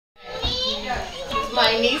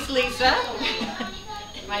my niece Leitha,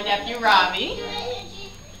 my nephew Robbie,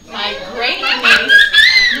 my great niece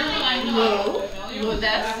Lou,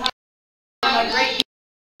 that's my great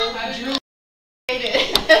niece Drew.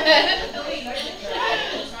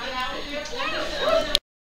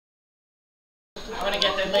 I want to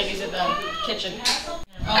get the ladies in the kitchen.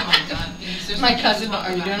 Oh my God. My cousin,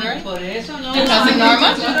 are you doing it right? Your cousin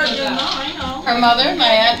Norma? Her mother, my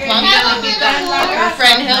aunt Blanca, her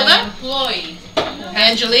friend Hilda,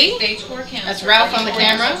 Angelique. That's Ralph on the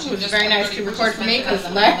camera, who's very nice to record for me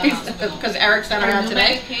because Eric's not around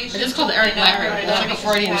today. I just called Eric Larry. That's like a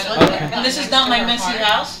Freudian slip. And this is not my messy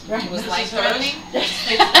house. It was like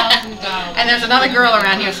And there's another girl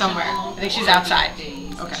around here somewhere. I think she's outside.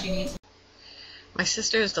 Okay. My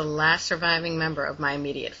sister is the last surviving member of my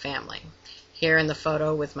immediate family. Here in the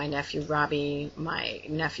photo with my nephew Robbie, my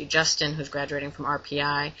nephew Justin, who's graduating from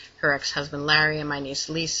RPI, her ex-husband Larry, and my niece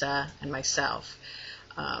Lisa, and myself.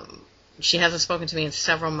 She hasn't spoken to me in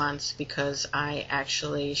several months because I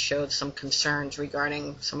actually showed some concerns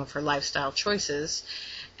regarding some of her lifestyle choices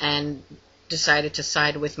and decided to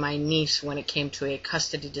side with my niece when it came to a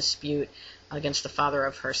custody dispute against the father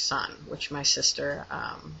of her son, which my sister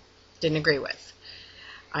didn't agree with.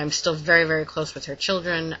 I'm still very, very close with her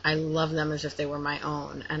children. I love them as if they were my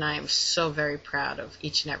own, and I am so very proud of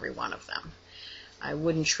each and every one of them. I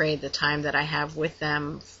wouldn't trade the time that I have with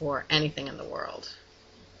them for anything in the world.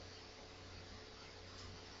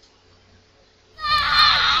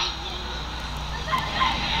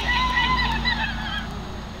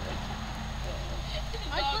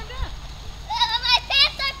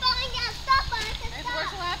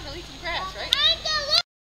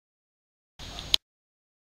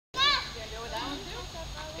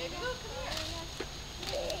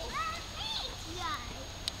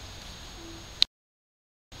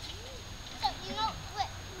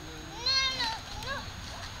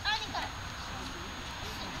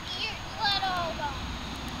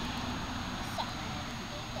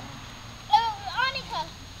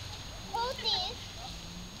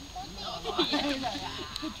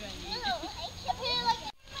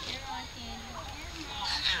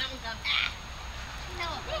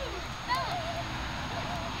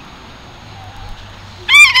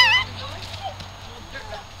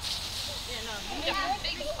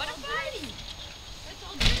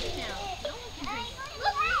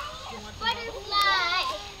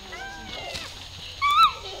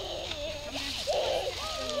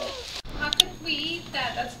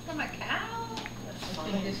 That's from a cow?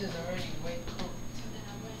 I think this is already way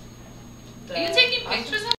cooked. Are you taking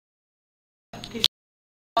pictures of it?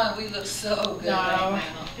 Oh, we look so good right now.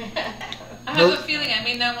 I have a feeling I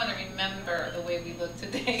may not want to remember the way we look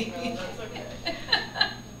today. No, that's okay.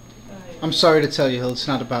 I'm sorry to tell you, Hill, it's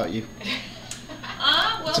not about you.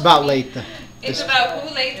 Well, it's about Leitha. It's about who,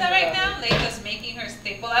 Leitha, right now? Leitha's making her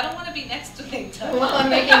steak. Well, I don't want to be next to Leitha. Well, I'm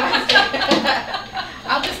making my steak.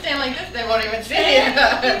 I'll just stand like this, they won't even see it.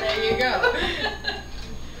 There you go.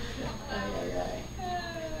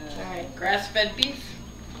 Alright, grass-fed beef.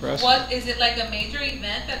 What, is it like a major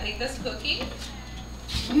event that Leitha's cooking?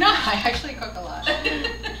 No, I actually cook a lot.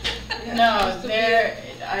 No,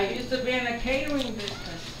 I used to be in the catering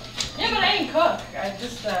business. Yeah, but I didn't cook. I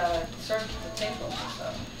just served at the table and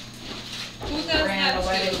stuff. Who does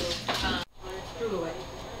that too? Threw away.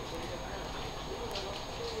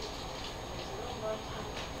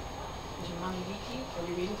 Did your mommy read to you? Are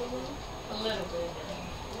you reading to them? A little bit.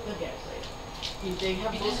 Look at it. They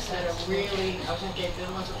have books that are really, I was going to get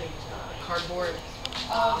the ones with the cardboard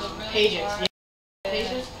pages. Yeah.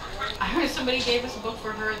 Pages. I heard somebody gave us a book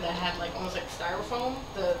for her that had like almost like styrofoam,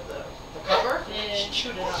 the cover. Yeah. She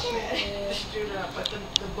chewed it up. Yeah. She chewed it up. But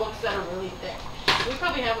the books that are really thick. We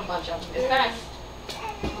probably have a bunch of them. In fact,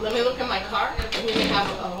 let me look in my car. We have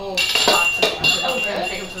a whole box of them. I was going to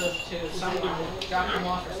take them to someone, drop them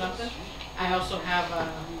off or something. I also have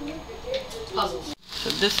puzzles. So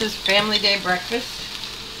this is family day breakfast.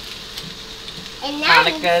 And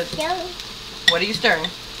Monica's. What are you stirring?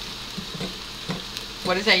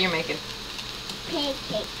 What is that you're making?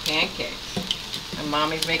 Pancakes. Pancakes. And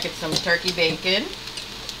Mommy's making some turkey bacon.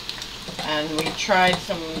 And we tried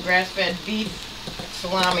some grass-fed beef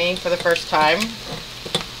salami for the first time.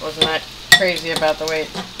 Wasn't that crazy about the way it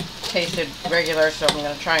tasted regular, so I'm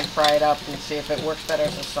going to try and fry it up and see if it works better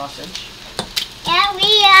as a sausage. And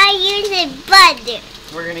we are using butter.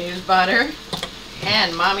 We're going to use butter.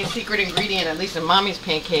 And Mommy's secret ingredient, at least in Mommy's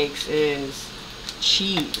pancakes, is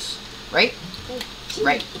cheese. Right? Cheese.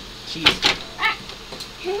 Right. Cheese.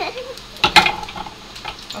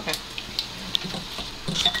 Okay.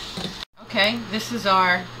 Okay, this is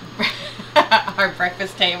our our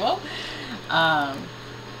breakfast table.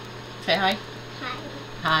 Say hi. Hi.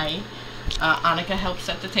 Hi. Annika helps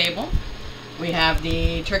set the table. We have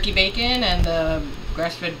the turkey bacon and the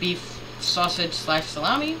grass-fed beef sausage /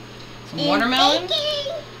 salami, some watermelon,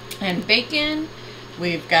 and bacon.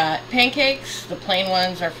 We've got pancakes. The plain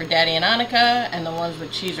ones are for Daddy and Annika, and the ones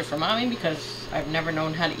with cheese are for Mommy because I've never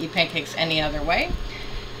known how to eat pancakes any other way.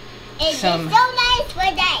 It's so nice for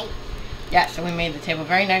Daddy. Yeah, so we made the table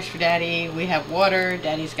very nice for Daddy. We have water.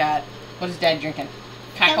 Daddy's got, what is Dad drinking?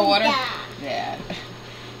 Cacao water? Yeah.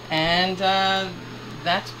 And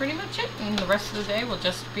that's pretty much it. And the rest of the day will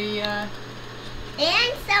just be... and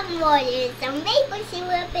some water, some maple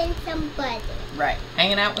syrup, and some butter. Right.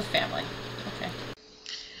 Hanging out with family. Okay.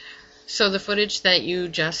 So the footage that you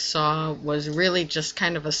just saw was really just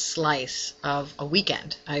kind of a slice of a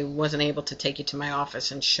weekend. I wasn't able to take you to my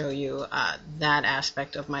office and show you that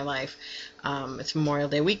aspect of my life. It's Memorial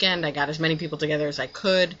Day weekend. I got as many people together as I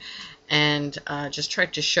could and just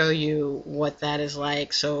tried to show you what that is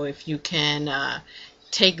like. So if you can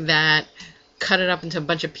take that, cut it up into a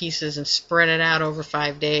bunch of pieces and spread it out over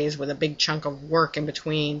 5 days with a big chunk of work in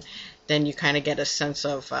between, then you kind of get a sense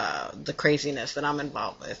of the craziness that I'm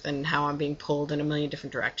involved with and how I'm being pulled in a million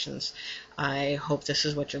different directions. I hope this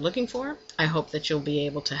is what you're looking for. I hope that you'll be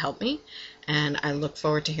able to help me, and I look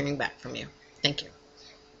forward to hearing back from you. Thank you.